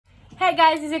Hey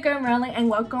guys, it's your girl Marilyn and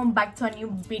welcome back to a new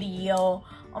video.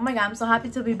 Oh my god, I'm so happy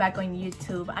to be back on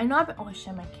YouTube. I know I've been, oh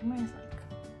shit, my camera is like,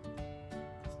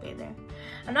 stay there.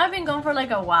 I know I've been gone for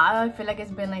like a while. I feel like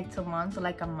it's been like 2 months or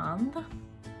like a month.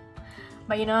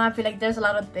 But you know, I feel like there's a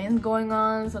lot of things going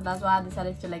on, so that's why I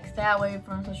decided to like stay away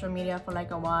from social media for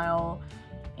like a while.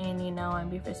 And you know,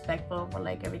 and be respectful for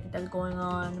like everything that's going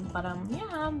on. But yeah,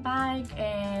 I'm back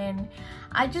and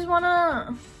I just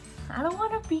wanna, I don't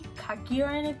want to be cocky or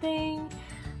anything.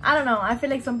 I don't know, I feel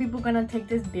like some people gonna take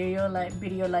this video like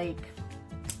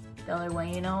the other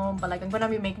way, you know. But like I'm gonna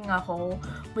be making a haul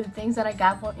with the things that I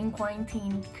got for in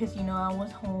quarantine, because you know I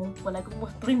was home for like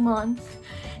almost 3 months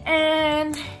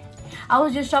and I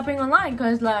was just shopping online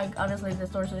because like honestly the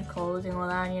stores are closed and all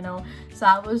that, you know. So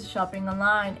I was shopping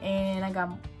online and I got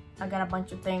a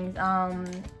bunch of things.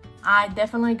 I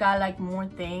definitely got like more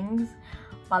things,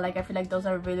 but like I feel like those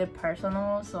are really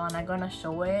personal, so I'm not gonna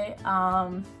show it.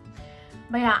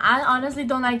 But yeah, I honestly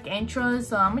don't like intros,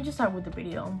 so I'm gonna just start with the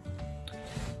video.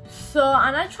 So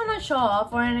I'm not trying to show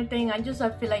off or anything. I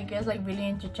feel like it's like really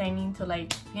entertaining to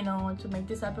like, you know, to make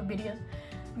this type of videos,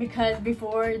 because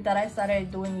before that I started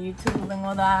doing YouTube and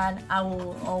all that, I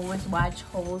will always watch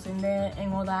hauls in there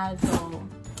and all that. So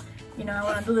you know, I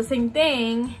want to do the same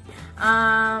thing.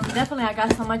 Definitely I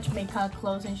got so much makeup,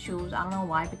 clothes and shoes. I don't know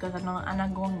why, because I'm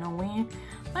not going nowhere,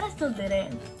 but I still did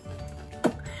it.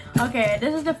 Okay,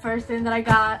 this is the first thing that I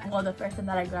got. Well, the first thing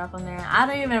that I got from there, I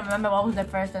don't even remember what was the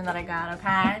first thing that I got.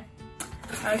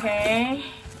 Okay,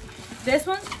 this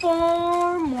one's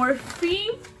for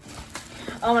Morphe.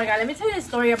 Oh my god, let me tell you a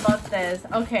story about this.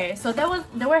 Okay, so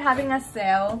they were having a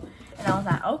sale and I was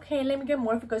like, okay, let me get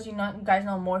Morphe, because you guys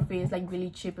know Morphe is like really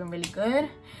cheap and really good.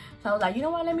 So I was like, you know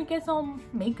what, let me get some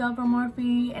makeup from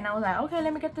Morphe. And I was like, okay,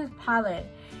 let me get this palette.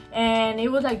 And it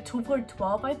was like 2 for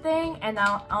 $12, I think. And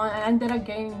I ended up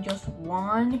getting just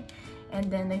one. And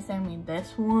then they sent me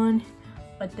this one.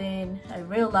 But then I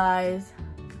realized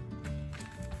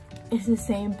it's the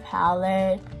same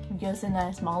palette, just in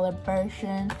a smaller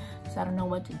version. So I don't know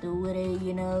what to do with it,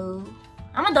 you know.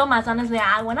 I'm a dumbass, honestly.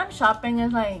 When I'm shopping,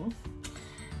 it's like,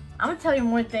 I'm gonna tell you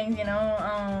more things, you know.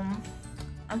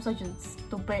 I'm such a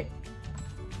stupid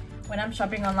when I'm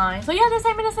shopping online. So yeah, they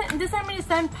sent me the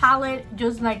same palette,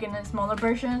 just like in a smaller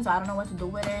version. So I don't know what to do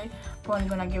with it. Probably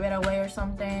gonna give it away or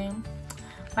something.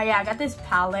 But yeah, I got this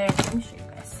palette. Let me show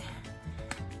you guys.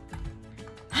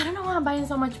 I don't know why I'm buying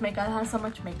so much makeup. I have so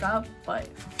much makeup, but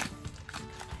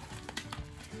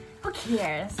who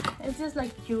cares? It's just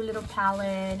like cute little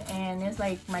palette, and it's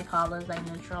like my colors like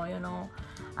neutral, you know.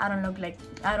 I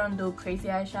don't do crazy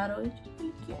eyeshadow. It's just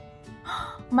really cute.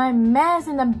 My mess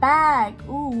in the bag.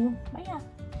 Ooh, but yeah,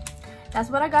 that's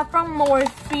what I got from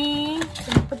Morphe.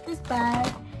 So put this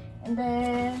back, and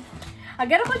then I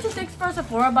get a bunch of things from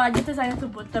Sephora, but I just decided to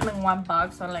put them in one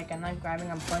box, so like I'm not grabbing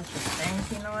a bunch of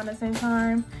things, you know, at the same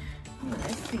time.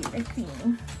 Let's see.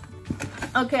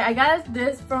 Okay, I got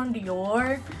this from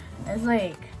Dior. It's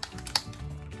like,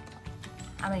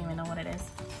 I don't even know what it is.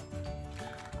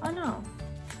 Oh no.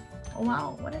 Oh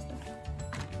wow, what is this?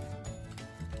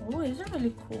 Oh, these are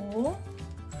really cool.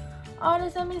 Oh, they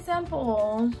sent me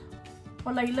samples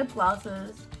for like lip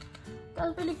glosses.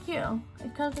 That's really cute.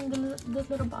 It comes in this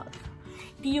little box.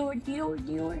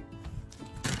 Dior.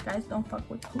 Guys, don't fuck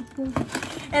with cuckoo.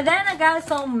 And then I got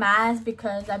some masks,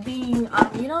 because I've been,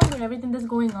 you know, with everything that's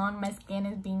going on, my skin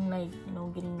is being like, you know,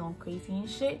 getting all crazy and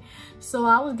shit. So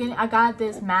I got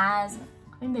this mask.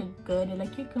 I think they're good. They're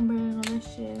like cucumber and all that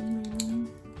shit.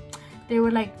 They were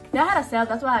like, they had a sale,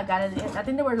 that's why I got it. I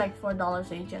think they were like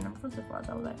 $4 each, and I'm from Sephora,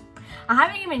 so I was like, I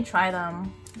haven't even tried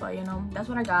them, but you know, that's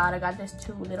what I got. I got this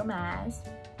 2 little masks.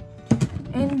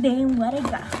 And then what I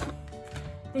got,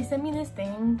 they sent me this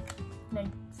thing, like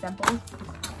samples.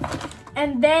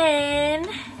 And then,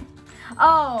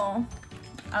 oh,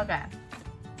 okay.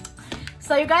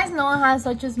 So you guys know I have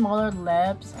such a smaller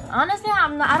lips. Honestly,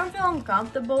 I don't feel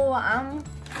uncomfortable. I'm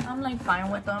like fine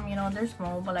with them, you know. They're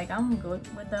small, but like I'm good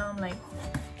with them. Like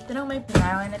they don't make me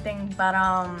mad or anything. But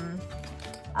I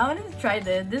wanted to try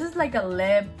this. This is like a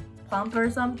lip plump or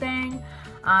something.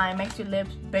 It makes your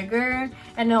lips bigger,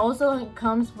 and it also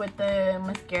comes with the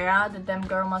mascara, the Dem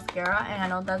Girl mascara, and I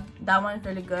know that one's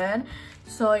really good.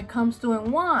 So it comes 2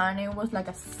 in 1. It was like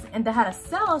and they had a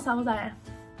sale, so I was like,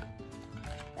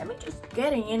 let me just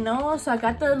get it, you know. So I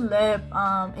got the lip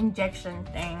injection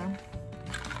thing.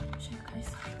 Show you guys.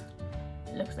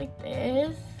 It looks like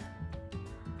this.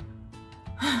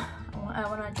 I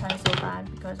want to try so bad,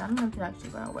 because I don't know if it's actually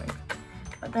gonna work.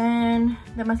 But then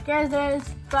the mascara is there,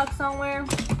 it's stuck somewhere.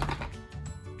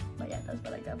 But yeah, that's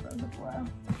what I got from Sephora.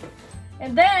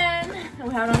 And then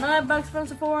we have another box from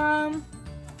Sephora.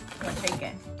 I'm gonna show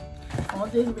Okay. All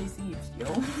these receipts, yo.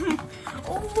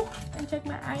 Oh, and check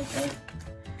my eyes.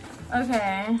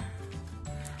 Okay.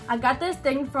 I got this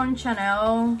thing from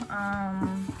Chanel.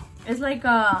 It's like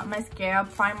a mascara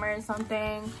primer or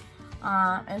something.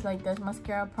 It's like this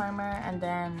mascara primer, and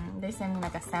then they send me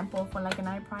like a sample for like an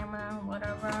eye primer,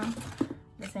 whatever.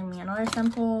 They send me another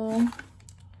sample.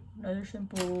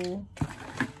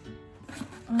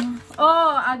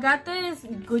 Oh, I got this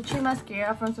Gucci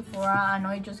mascara from Sephora. I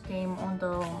know it just came on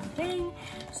the thing,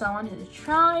 so I wanted to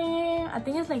try it. I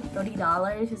think it's like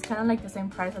 $30. It's kind of like the same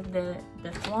price of this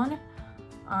one.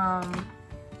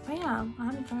 But yeah, I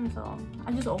haven't tried it, so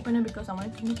I just opened it because I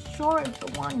wanted to make sure it's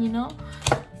the one, you know.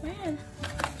 Man.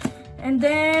 And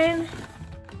then,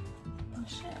 oh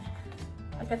shit,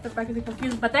 I got the packaging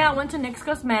confused. But then I went to NYX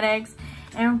Cosmetics,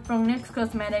 and from NYX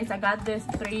Cosmetics I got this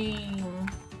 3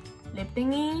 lip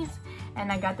thingies,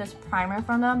 and I got this primer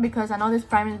from them because I know this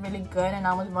primer is really good, and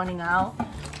I was running out.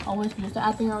 I always used it.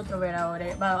 I think I'll throw it out,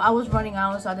 but I was running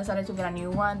out, so I decided to get a new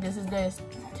one. This is the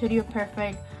Studio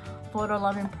Perfect Photo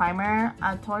Loving Primer.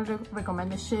 I totally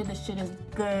recommend this shit. This shit is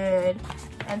good.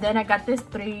 And then I got this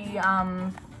 3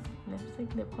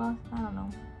 lipstick, lip gloss, I don't know,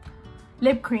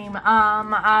 lip cream.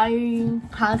 I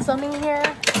had some in here.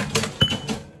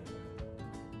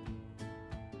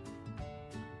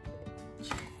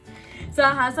 So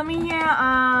I had some in here,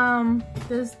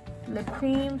 this lip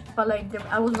cream, but like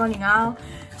I was running out,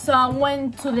 so I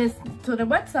went to the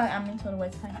website.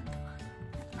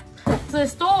 To the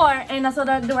store, and I saw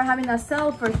that they were having a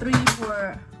sale for 3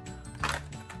 for.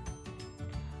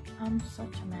 I'm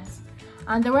such a mess.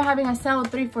 And they were having a sale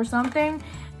 3 for something,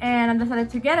 and I decided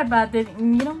to get it. But then,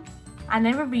 you know, I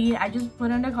never read. I just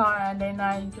put it in the car, and then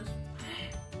I just.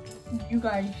 You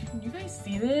guys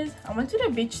see this? I went to the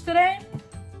beach today,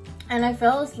 and I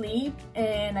fell asleep,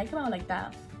 and I came out like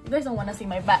that. You guys don't want to see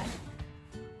my back.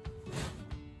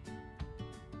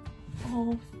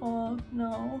 Oh fuck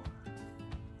no.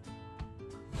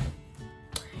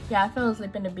 Yeah, I fell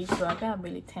asleep in the beach, so I got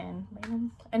really tan,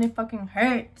 and it fucking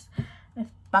hurts. It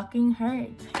fucking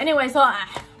hurts. Anyway, so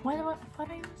what are you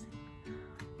saying?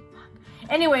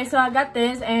 Anyway, so I got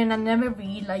this, and I never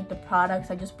read like the products.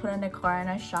 I just put it in the car and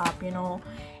I shop, you know.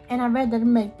 And I read that they're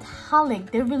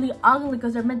metallic. They're really ugly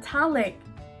because they're metallic.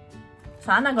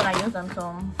 So I'm not gonna use them.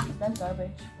 So that's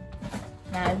garbage.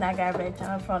 Nah, it's not garbage.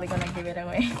 I'm probably gonna give it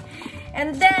away.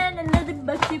 And then another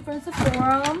bucket from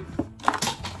Sephora.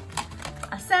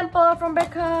 A sample from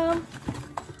Beckham,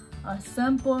 a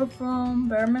sample from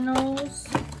Bermenos,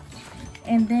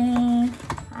 and then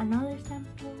another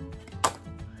sample.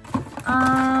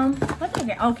 What did I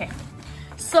get? Okay,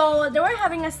 so they were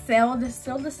having a sale. They're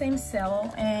still the same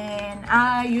sale, and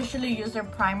I usually use their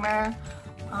primer.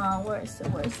 Where is it?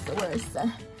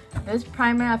 This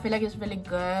primer I feel like it's really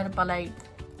good, but like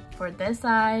for this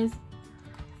size,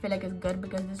 I feel like it's good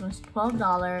because this one's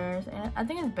 $12, and I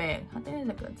think it's big. I think it's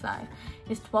a good size.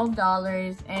 It's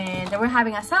 $12, and they were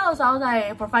having a sale, so I was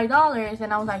like, for $5,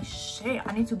 and I was like, shit,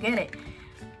 I need to get it.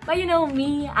 But you know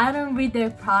me, I don't read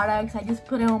their products. I just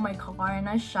put it on my car and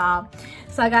I shop.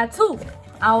 So I got 2.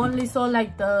 I only saw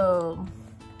like the,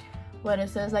 what it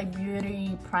says, like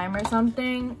beauty primer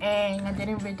something, and I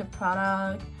didn't read the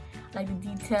product, like the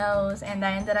details, and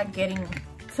I ended up getting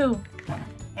 2.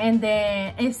 And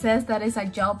then it says that it's a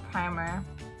gel primer.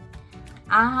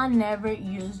 I had never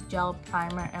used gel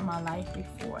primer in my life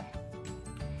before,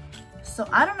 so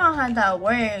I don't know how that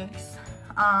works.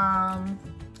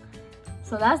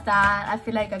 So that's that. I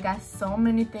feel like I got so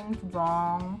many things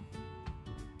wrong.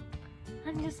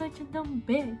 I'm just such a dumb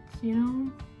bitch, you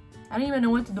know. I don't even know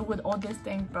what to do with all this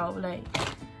thing, bro. Like,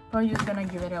 I'm just gonna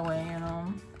give it away, you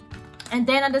know. And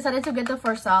then I decided to get the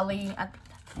Forsali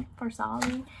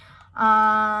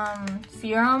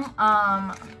serum.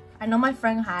 I know my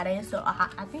friend had it, so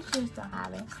I think she still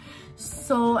have it.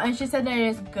 So, and she said that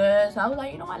it's good, so I was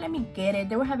like, you know what, let me get it.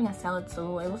 They were having a sale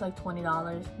too. It was like $20.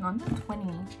 No, not 20.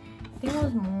 I think it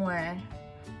was more,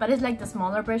 but it's like the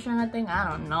smaller version, I think. I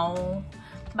don't know.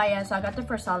 But yeah, so I got the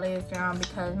Forsali serum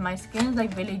because my skin is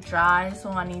like really dry, so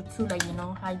I need to, like, you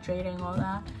know, hydrate and all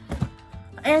that.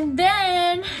 And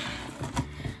then,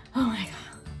 oh my god,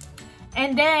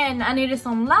 and then I needed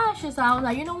some lashes, so I was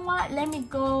like, you know what, let me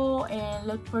go and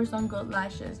look for some good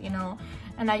lashes, you know.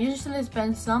 And I usually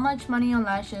spend so much money on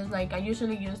lashes. Like, I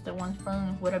usually use the ones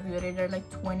from Huda Beauty. They're like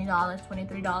 $20,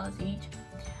 $23 each.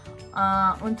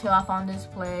 Until I found this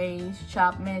place,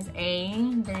 Shop Miss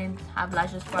A. They have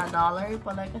lashes for $1,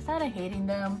 but like I started hating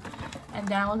them, and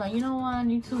then I was like, you know what, I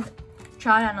need to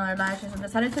try another lashes. I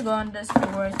decided to go on this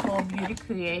store. It's called Beauty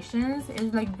Creations.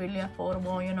 It's like really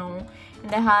affordable, you know, and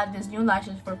they had these new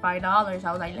lashes for $5. I was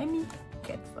like, let me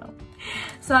get some.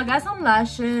 So I got some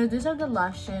lashes. These are the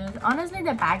lashes. Honestly,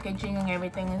 the packaging and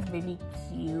everything is really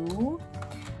cute.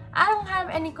 I don't have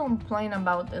any complaint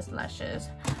about these lashes,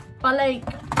 but like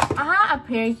I have a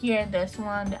pair here. This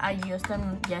one, I used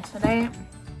them yesterday,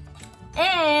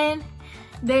 and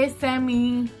they sent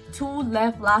me 2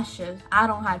 left lashes. I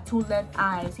don't have 2 left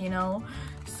eyes, you know,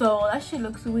 so that shit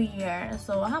looks weird.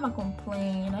 So I have a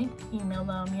complaint. I emailed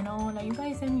them, you know, like, you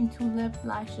guys sent me 2 left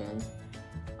lashes,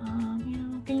 you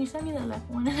know, can you send me the left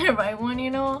one and the right one,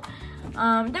 you know?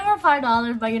 They were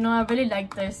 $5, but you know, I really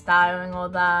like their style and all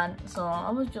that, so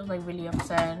I was just like really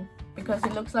upset because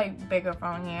it looks like bigger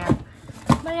from here.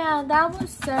 But yeah, that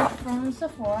was it from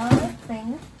Sephora,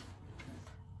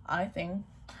 I think.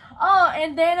 Oh,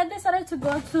 and then I decided to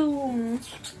go to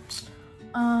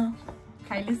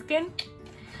Kylie Skin.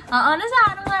 Honestly,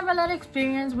 I don't have a lot of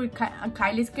experience with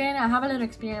Kylie Skin. I have a lot of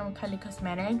experience with Kylie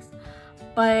Cosmetics,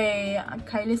 but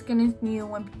Kylie Skin is new.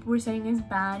 When people were saying it's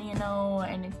bad, you know,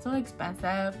 and it's so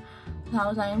expensive, so I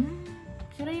was like,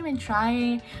 should I even try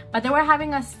it? But they were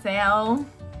having a sale,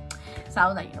 so I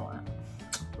was like, you know what,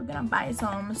 we're gonna buy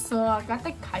some. So I got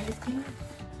the Kylie Skin.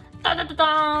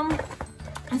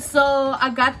 So I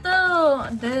got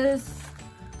this,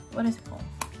 what is it called?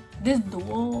 This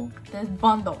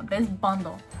bundle.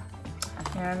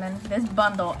 Marilyn, this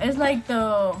bundle. It's like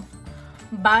the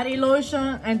body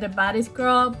lotion and the body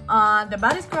scrub. The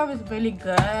body scrub is really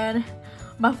good,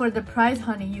 but for the price,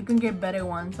 honey, you can get better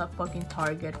ones at fucking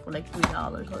Target for like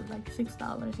 $3 or like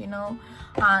 $6, you know.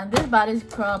 This body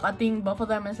scrub, I think both of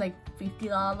them is like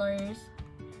 $50,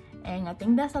 and I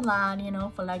think that's a lot, you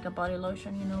know, for like a body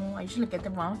lotion, you know. I usually get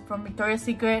the one from Victoria's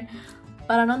Secret,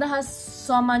 but I know that has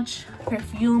so much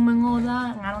perfume and all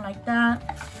that, and I don't like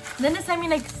that. Then they sent me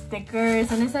like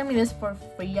stickers, and they sent me this for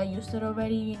free. I used it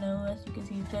already, you know, as you can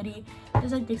see, it's dirty.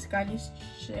 It's like this Kylie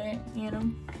shit, you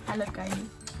know. I love Kylie,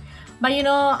 but you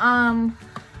know, I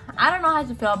don't know how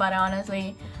to feel about it,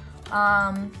 honestly.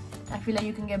 I feel like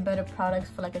you can get better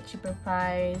products for like a cheaper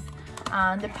price.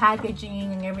 The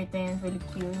packaging and everything is really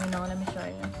cute, you know. Let me show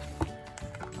you.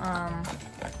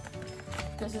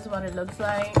 This is what it looks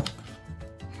like,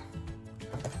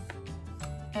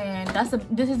 and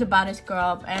this is the body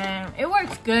scrub, and it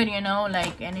works good, you know,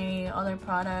 like any other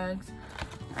products.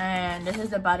 And this is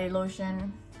the body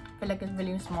lotion. I feel like it's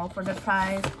really small for the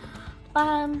price,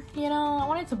 but you know, I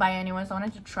wanted to buy it anyway, so I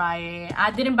wanted to try it.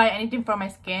 I didn't buy anything for my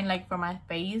skin, like for my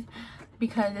face,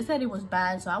 because they said it was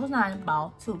bad, so I was not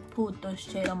about to put the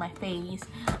shit on my face.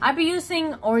 I be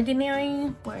using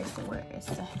Ordinary. Where is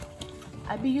it?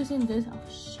 I be using this. Oh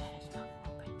shit, it's not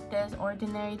open. This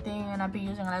Ordinary thing, and I be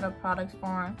using a lot of products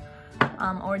for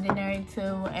Ordinary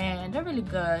too, and they're really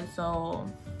good. So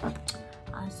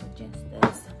I suggest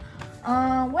this.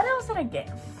 What else did I get?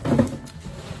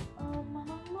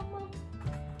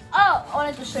 Oh, I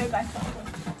wanted to show you guys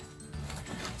something.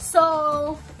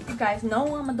 So you guys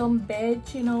know I'm a dumb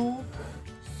bitch, you know.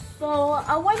 So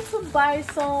I went to buy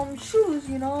some shoes,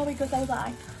 you know, because I was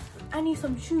like, I need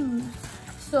some shoes.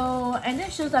 So, and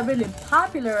these shoes are really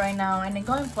popular right now, and they're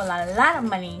going for a lot of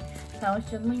money. So I was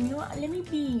just like, you know what, let me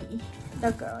be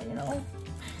the girl, you know,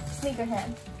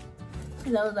 sneakerhead.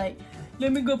 So I was like,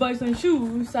 let me go buy some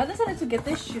shoes. So I decided to get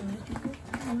these shoes.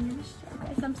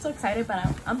 I'm so excited, but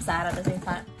I'm sad at the same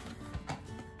time.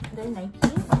 They're Nike.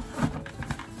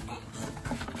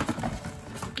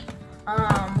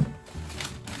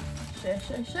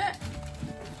 Shit.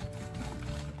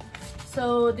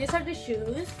 So these are the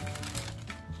shoes.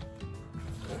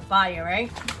 Fire,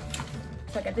 right?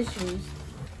 So I got the shoes.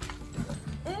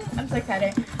 I'm so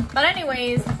excited. But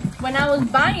anyways, when I was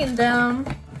buying them,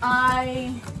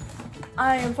 I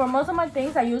for most of my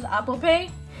things I use Apple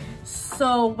Pay.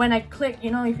 So when I click,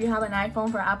 you know, if you have an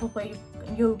iPhone for Apple Pay,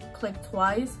 you click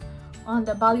twice on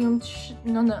the volume.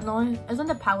 No, it's on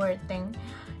the power thing,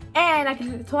 and I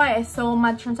clicked twice, so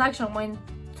my transaction went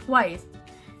twice.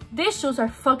 These shoes are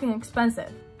fucking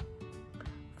expensive.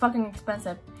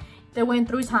 They went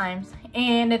 3 times,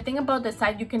 and the thing about the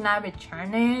site, you cannot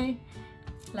return it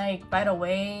like right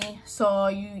away. So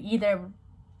you either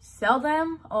sell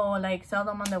them or like sell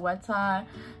them on the website.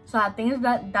 So I think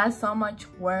that's so much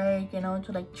work, you know,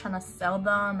 to like trying to sell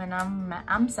them, and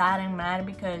I'm sad and mad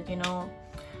because, you know,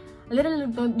 I literally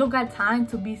don't got time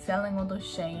to be selling all those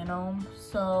shit, you know.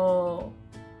 So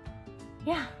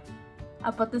yeah,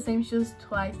 I bought the same shoes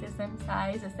twice, the same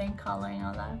size, the same color and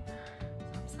all that.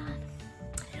 So I'm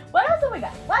sad. What else have we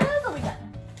got?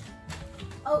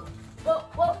 Oh,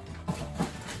 whoa.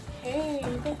 Hey,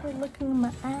 you guys were looking at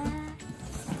my ass.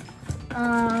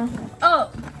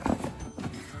 Oh,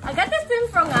 I got this thing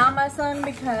from Amazon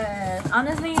because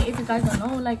honestly, if you guys don't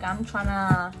know, like I'm trying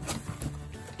to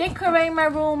decorate my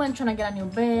room. I'm trying to get a new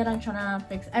bed. I'm trying to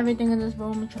fix everything in this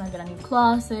room. I'm trying to get a new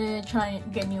closet, trying to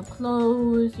get new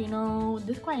clothes, you know.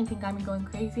 This quarantine got me going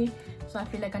crazy, so I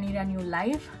feel like I need a new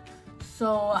life.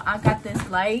 So I got this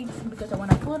light because I want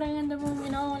to put it in the room,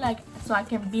 you know, like so I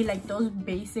can be like those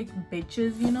basic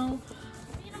bitches, you know.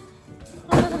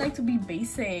 I don't like to be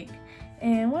basic.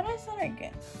 And what else did I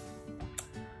get?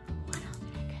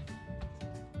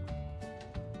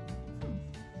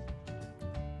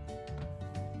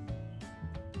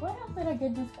 What else did I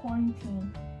get this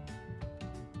quarantine?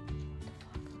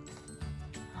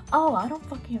 Oh, I don't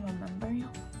fucking remember, yo.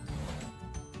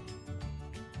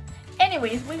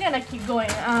 Anyways, we're gonna keep going.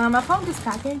 I found this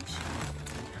package.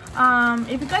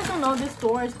 If you guys don't know, this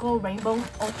store is called Rainbow.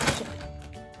 Oh shit.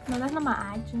 No, that's not my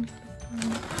address.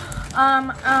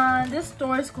 This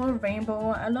store is called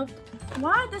Rainbow. I looked.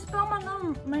 Why they spell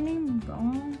my name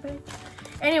wrong, bitch?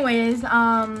 Anyways,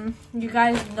 you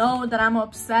guys know that I'm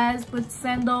obsessed with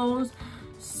sandals,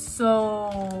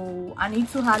 so I need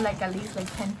to have like at least like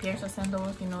 10 pairs of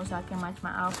sandals, you know, so I can match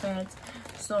my outfits.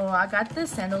 So I got the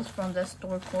sandals from the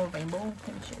store called Rainbow. Let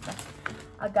me show you that.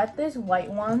 I got these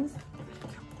white ones.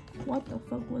 What the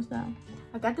fuck was that?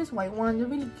 I got this white one. They're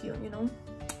really cute, you know.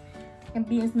 And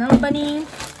be a snow bunny.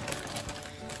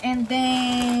 And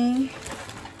then,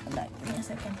 like, give me a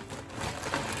second.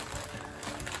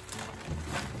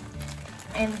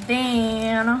 And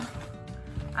then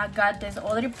I got this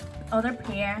other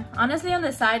pair. Honestly, on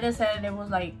the side they said it was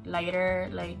like lighter,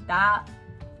 like that.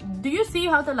 Do you see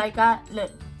how the light got?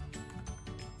 Look,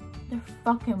 they're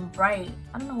fucking bright.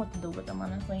 I don't know what to do with them,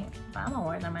 honestly, but I'm gonna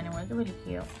wear them anyway. They're really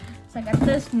cute. So I got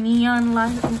this neon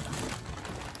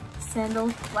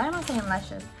sandals. Why am I saying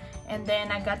lashes? And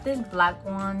then I got these black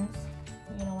ones.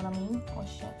 You know what I mean? Oh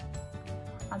shit.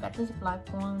 I got these black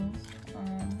ones.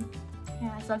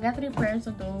 Yeah, so I got 3 pairs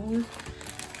of those.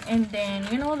 And then,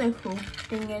 you know, the hoop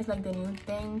thing is like the new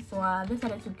thing. So I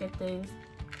decided to get this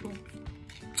hoop,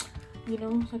 you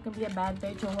know, so I can be a bad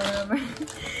bitch or whatever.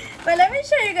 But let me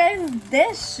show you guys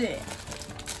this shit.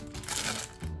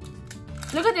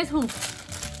 Look at this hoop.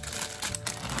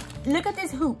 Look at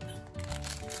this hoop.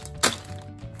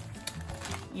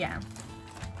 Yeah,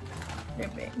 they're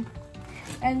big.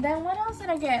 And then what else did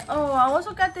I get? Oh, I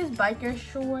also got these biker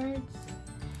shorts.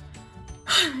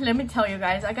 Let me tell you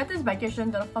guys, I got this biker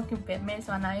shorts that don't fucking fit me,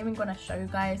 so I'm not even gonna show you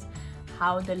guys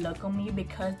how they look on me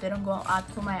because they don't go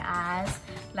out to my ass.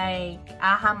 Like,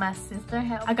 I had my sister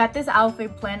help. I got this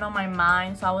outfit planned on my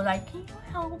mind, so I was like, can you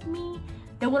help me?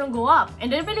 They wouldn't go up,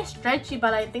 and they're really stretchy,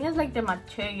 but I think it's like the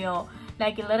material,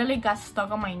 like it literally got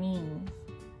stuck on my knees.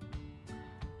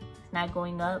 It's not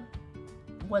going up.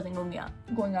 Wasn't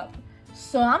going up.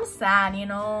 So I'm sad, you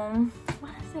know.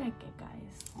 What else did I get, guys?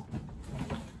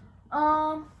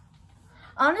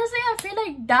 Honestly, I feel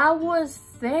like that was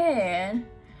it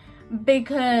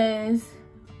because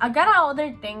I got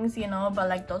other things, you know, but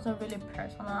like those are really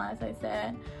personal, as I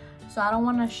said, so I don't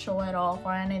want to show it off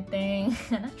or anything.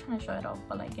 I'm not trying to show it off,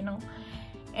 but like, you know.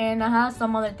 And I have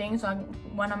some other things, so I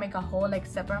want to make a whole like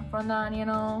separate from that, you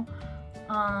know.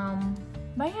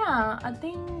 But yeah, I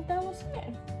think that was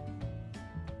it.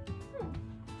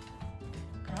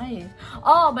 Nice.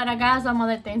 Oh, but I got some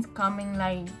other things coming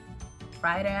like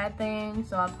Friday, I think,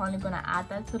 so I'm probably gonna add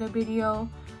that to the video,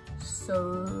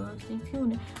 so stay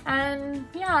tuned. And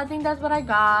yeah, I think that's what I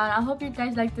got. I hope you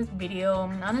guys like this video.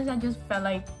 Honestly, I just felt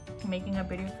like making a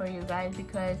video for you guys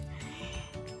because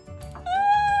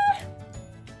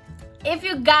if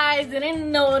you guys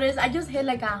didn't notice, I just hit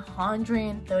like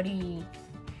 130,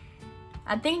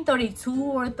 I think 32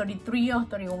 or 33 or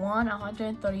 31,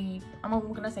 130,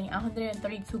 I'm gonna say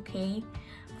 132k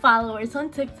followers on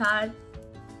TikTok.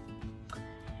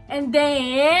 And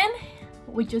then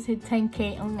we just hit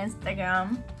 10k on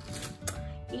Instagram.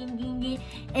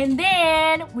 And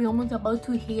then we're almost about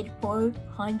to hit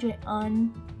 400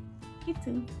 on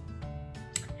YouTube.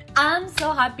 I'm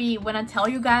so happy when I tell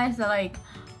you guys that like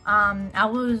I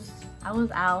was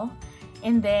out,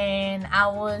 and then I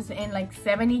was in like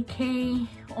 70k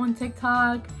on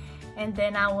TikTok, and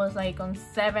then I was like on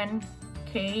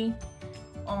 7k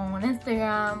on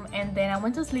Instagram, and then I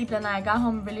went to sleep and I got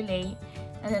home really late,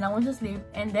 and then I went to sleep,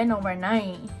 and then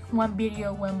overnight one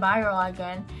video went viral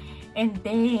again, and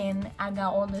then I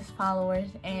got all these followers.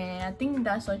 And I think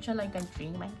that's such a like a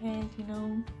dream, I guess, you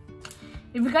know.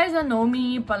 If you guys don't know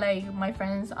me, but like my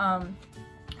friends, I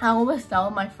always tell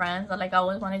my friends that like I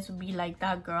always wanted to be like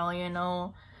that girl, you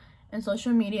know, in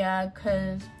social media,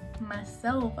 because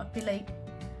myself, I feel like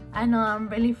I know I'm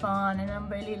really fun and I'm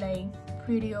really like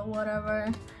pretty or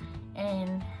whatever.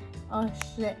 And oh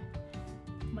shit,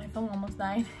 my phone almost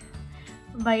died.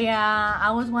 But yeah, I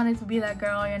always wanted to be that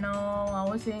girl, you know. I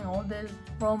was seeing all these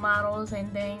role models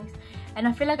and things, and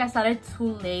I feel like I started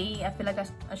too late. I feel like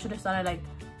I should have started like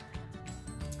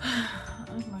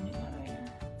I'm running out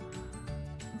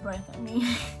of breath at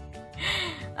me.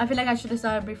 I feel like I should have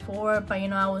started before, but you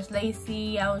know, I was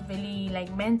lazy. I was really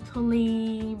like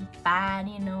mentally bad,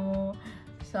 you know.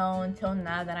 So until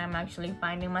now that I'm actually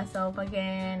finding myself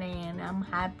again and I'm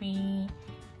happy,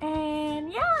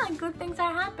 and yeah, good things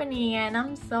are happening, and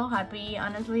I'm so happy.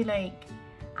 Honestly, like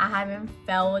I haven't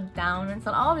felt down, and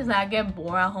so obviously I get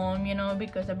bored at home, you know,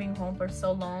 because I've been home for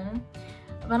so long.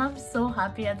 But I'm so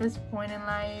happy at this point in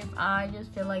life. I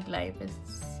just feel like life is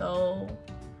so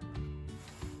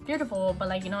beautiful, but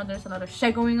like, you know, there's a lot of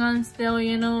shit going on still,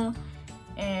 you know.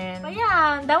 And but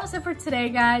yeah, that was it for today,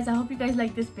 guys. I hope you guys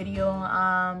like this video.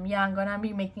 Yeah, I'm gonna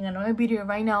be making another video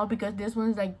right now because this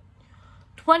one's like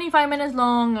 25 minutes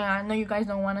long, and I know you guys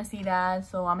don't want to see that,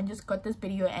 so I'm gonna just cut this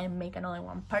video and make another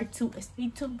one, part 2. Stay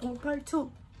tuned for part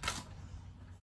 2.